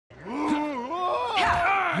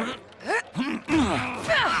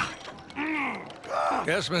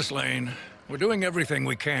Yes, Miss Lane. We're doing everything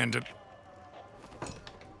we can to...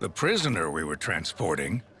 The prisoner we were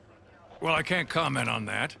transporting? Well, I can't comment on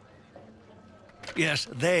that. Yes,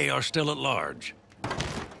 they are still at large.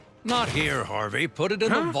 Not here, Harvey. Put it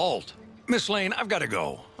in the vault. Miss Lane, I've got to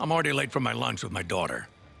go. I'm already late for my lunch with my daughter.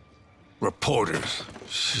 Reporters.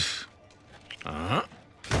 Uh-huh.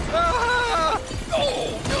 Ah!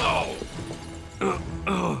 Oh, no!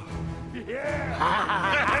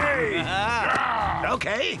 Hey!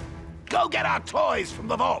 Okay, go get our toys from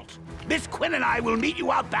the vault. Miss Quinn and I will meet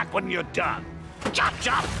you out back when you're done. Chop,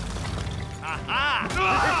 chop!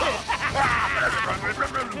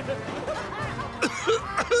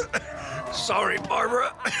 Sorry,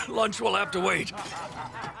 Barbara. Lunch will have to wait.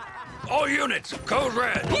 All units, code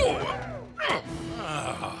red.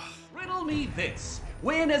 Riddle me this.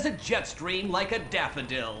 When as a jet stream like a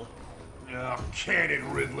daffodil? Oh, can it,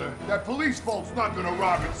 Riddler? That police vault's not gonna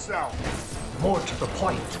rob itself. More to the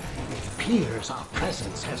point, it appears our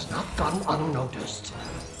presence has not gone unnoticed.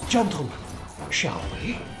 Gentlemen, shall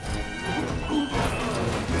we?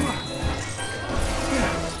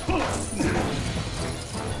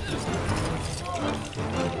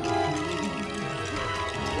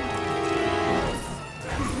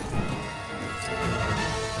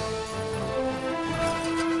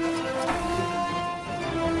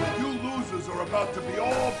 About to be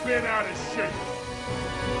all bent out of shape.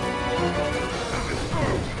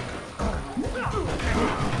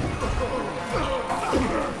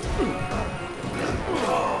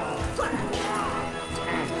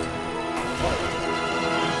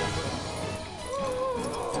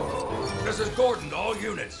 This is Gordon to all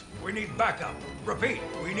units. We need backup. Repeat,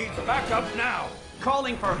 we need backup now.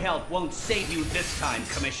 Calling for help won't save you this time,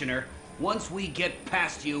 Commissioner. Once we get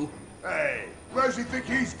past you... Hey, where's he think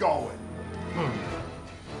he's going?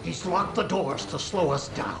 He's locked the doors to slow us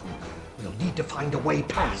down. We'll need to find a way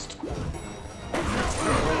past.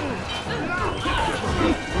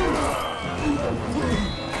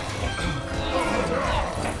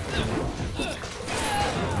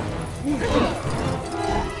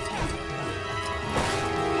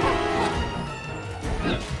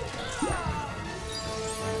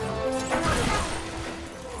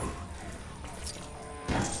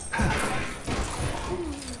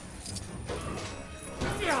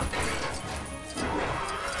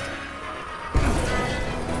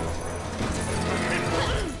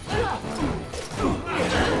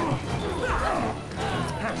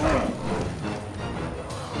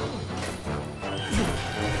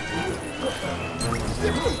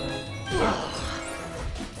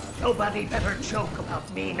 Nobody better joke about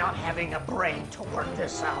me not having a brain to work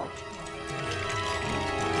this out.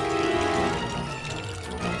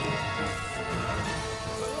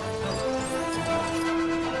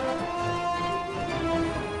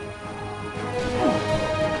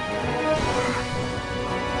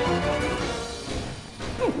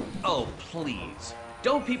 Oh, please.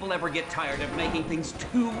 Don't people ever get tired of making things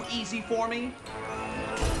too easy for me?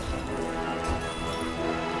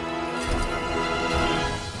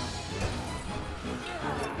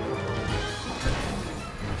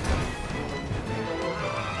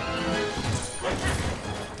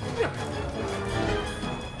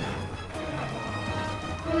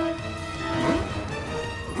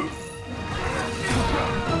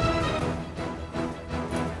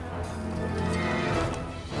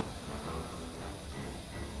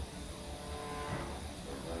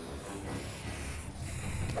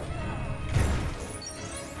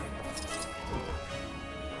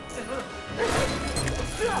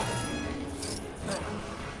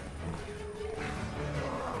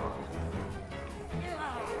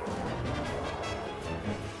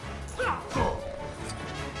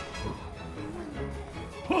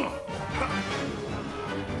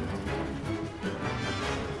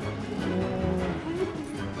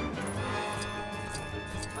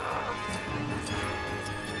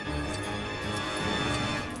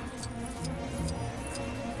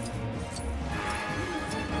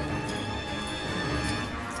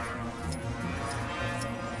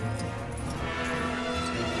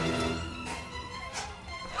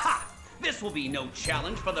 This will be no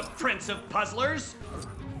challenge for the Prince of Puzzlers.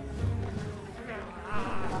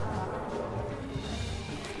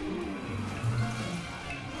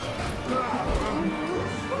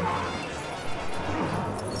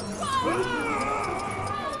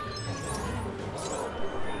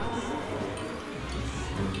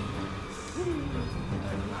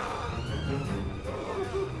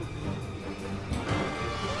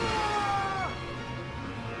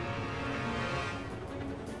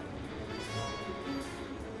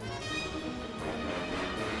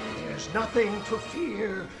 nothing to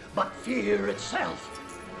fear but fear itself.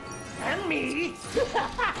 And me.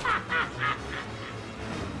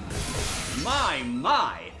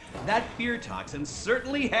 My! That fear toxin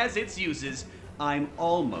certainly has its uses. I'm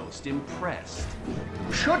almost impressed.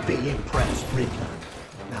 Should be impressed, Riddler.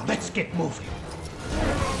 Now let's get moving.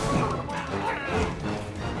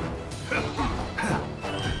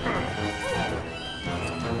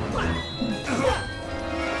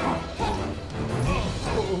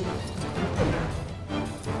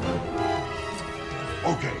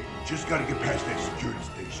 Okay, just gotta get past that security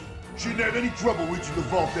station. Shouldn't have any trouble reaching the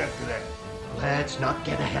vault after that. Let's not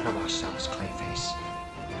get ahead of ourselves, Clayface.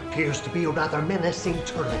 Appears to be a rather menacing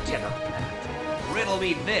turret in our path. Riddle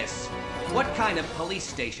me this. What kind of police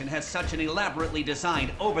station has such an elaborately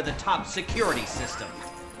designed over-the-top security system?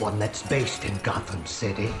 One that's based in Gotham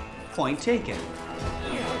City. Point taken.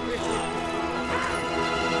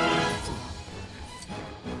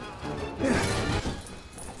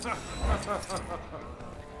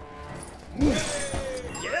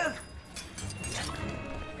 Yeah?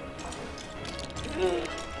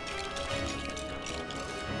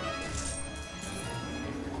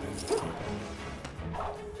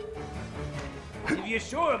 If you're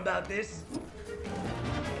sure about this.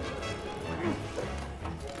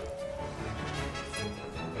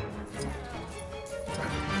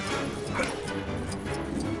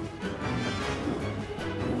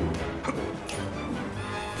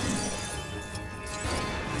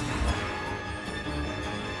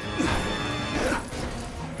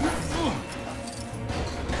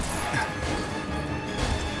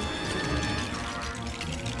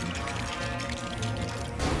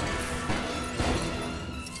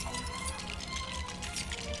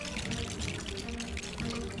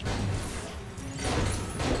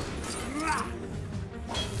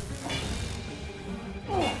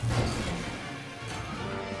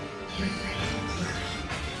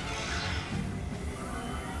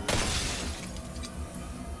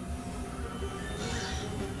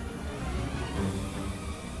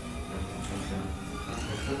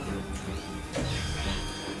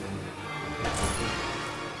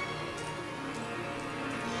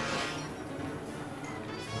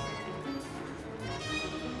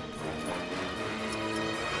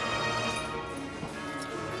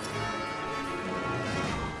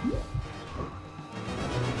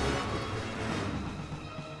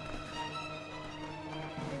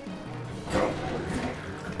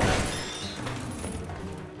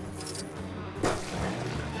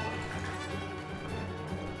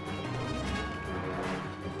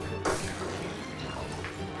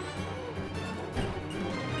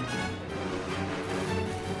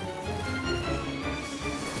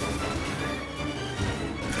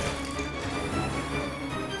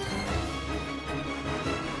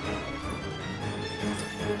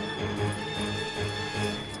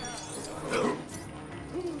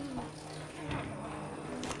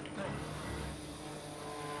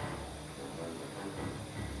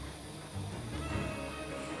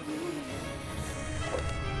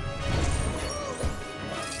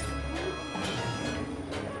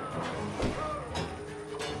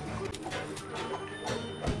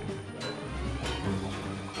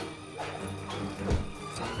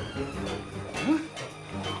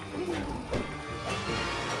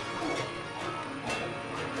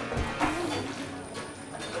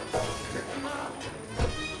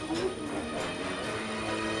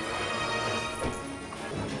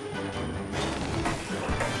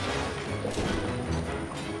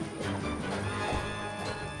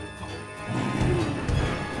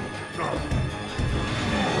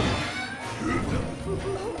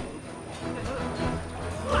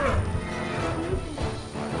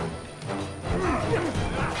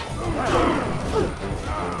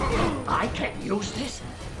 I can't use this?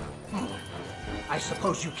 I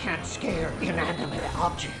suppose you can't scare inanimate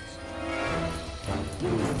objects.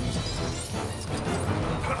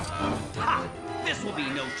 Ha! This will be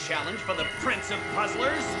no challenge for the Prince of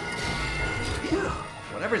Puzzlers.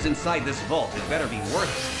 Whatever's inside this vault had better be worth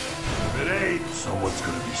it. If it ain't, someone's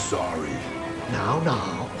gonna be sorry.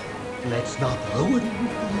 Now, let's not ruin the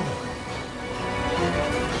mood.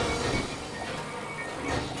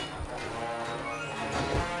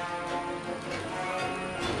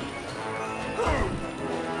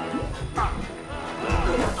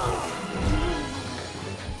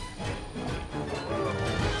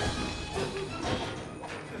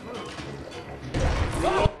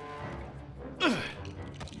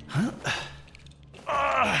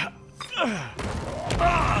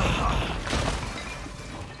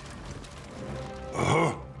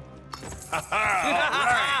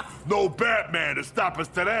 No Batman to stop us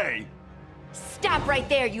today. Stop right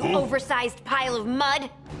there, you oversized pile of mud!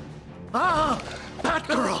 Ah!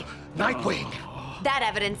 Batgirl! Nightwing! That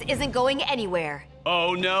evidence isn't going anywhere.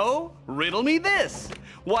 Oh no? Riddle me this.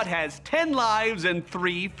 What has 10 lives and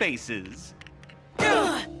 3 faces?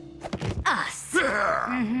 Us.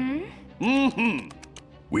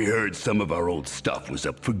 We heard some of our old stuff was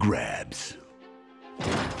up for grabs.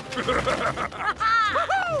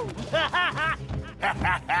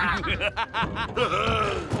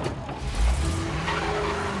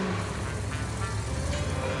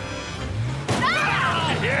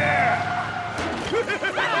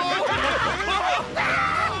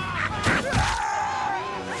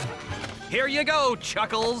 Here you go,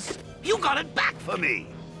 Chuckles. You got it back for me.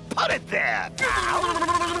 Put it there. That's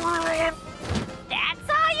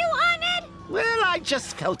all you wanted? Well, I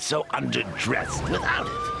just felt so underdressed without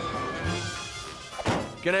it.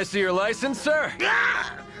 Can I see your license, sir?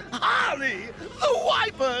 Ah! Harley! The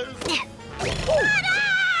wipers!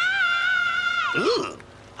 Ooh,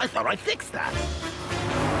 I thought I fixed that.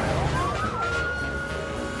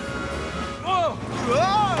 Whoa!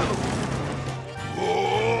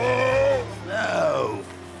 Oh,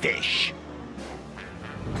 fish.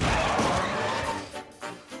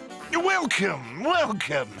 Welcome,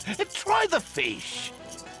 welcome. Try the fish.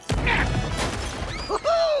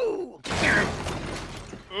 Woohoo!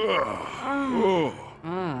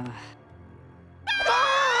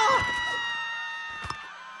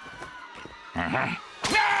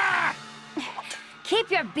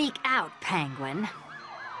 Keep your beak out, Penguin.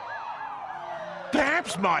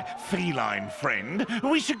 Perhaps, my feline friend,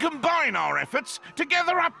 we should combine our efforts to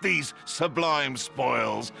gather up these sublime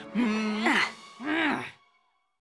spoils.